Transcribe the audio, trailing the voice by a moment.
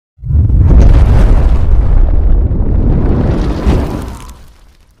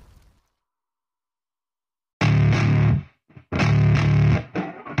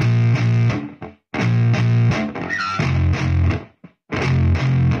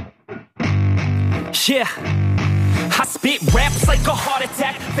Yeah, I spit raps like a heart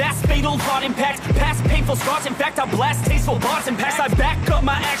attack, fast fatal heart impact, past painful scars. In fact, I blast tasteful bars and packs. I back up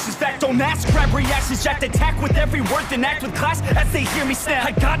my actions, fact don't ask, grab reactions, jacked attack with every word, then act with class as they hear me snap.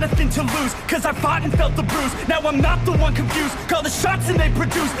 I got nothing to lose, cause I fought and felt the bruise. Now I'm not the one confused, call the shots and they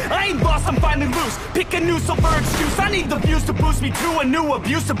produce. I ain't lost, I'm finally loose, pick a new silver excuse. I need the views to boost me to a new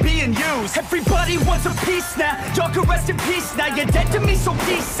abuse of being used. Everybody wants a piece now, y'all can rest in peace now. You're dead to me, so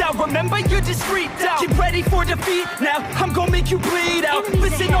peace out, remember you're discreet out. Get ready for defeat now, I'm gonna make you bleed out.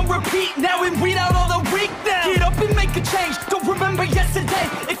 Listen on repeat now and weed out all the weak now. Get up and make a change, don't remember yesterday.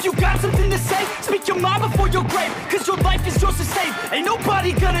 If you got something to say, speak your mind before your grave, cause your life is yours to save. Ain't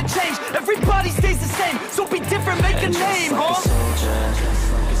nobody gonna change, everybody stays the same. So be different, make a name, like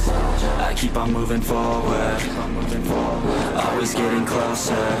I keep on moving forward, always getting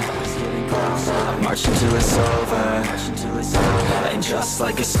closer. I march until it's over, and just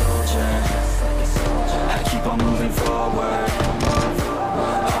like a soldier, I keep on moving forward,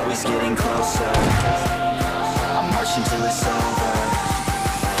 always getting closer. I march until it's over,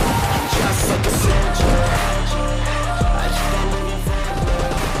 just like a soldier. I keep on moving forward,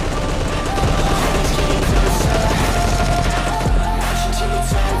 always getting closer. I march until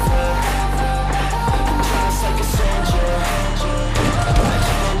it's over, just like a soldier. I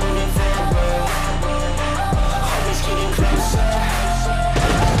keep on moving forward, always getting closer.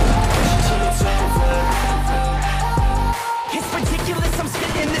 It's ridiculous, I'm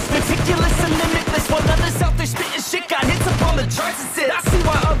spitting this meticulous and limitless, while others out there spitting shit got hits up on the charts and shit. I see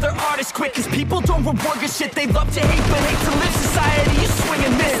why other artists quit, cause people don't reward good shit. They love to hate but hate to live. Society is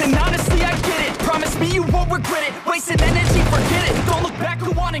swinging this, and honestly I get it. Promise me you won't regret it. Wasting energy, forget it. Don't look back,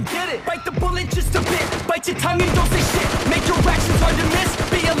 go on and get it. Bite the bullet just a bit, bite your tongue and don't say shit. Make your actions hard to miss,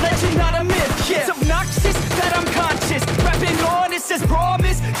 be a legend not a myth. Yeah. It's obnoxious that I'm conscious, rapping honest as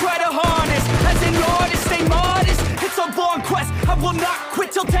promise. Try to harness, as an artist stay modest. It's a long quest, I will not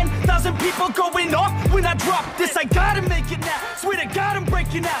quit till 10,000 people going off when I drop this. I gotta make it now, swear to God I'm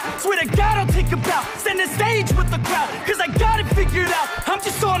breaking out. Swear to God I'll take a bow, stand the stage with the crowd, cause I got it figured out. I'm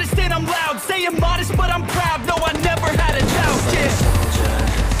just honest and I'm loud, saying modest but I'm proud. No, I never had a doubt, yeah.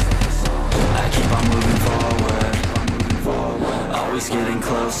 I keep on moving forward, always getting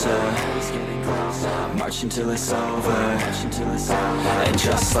closer. I march until it's over, and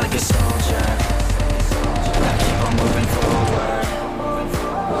just like a soldier, I keep on moving forward,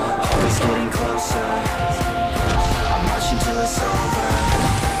 always getting closer. I march until it's over,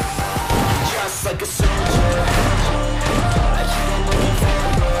 just like a soldier.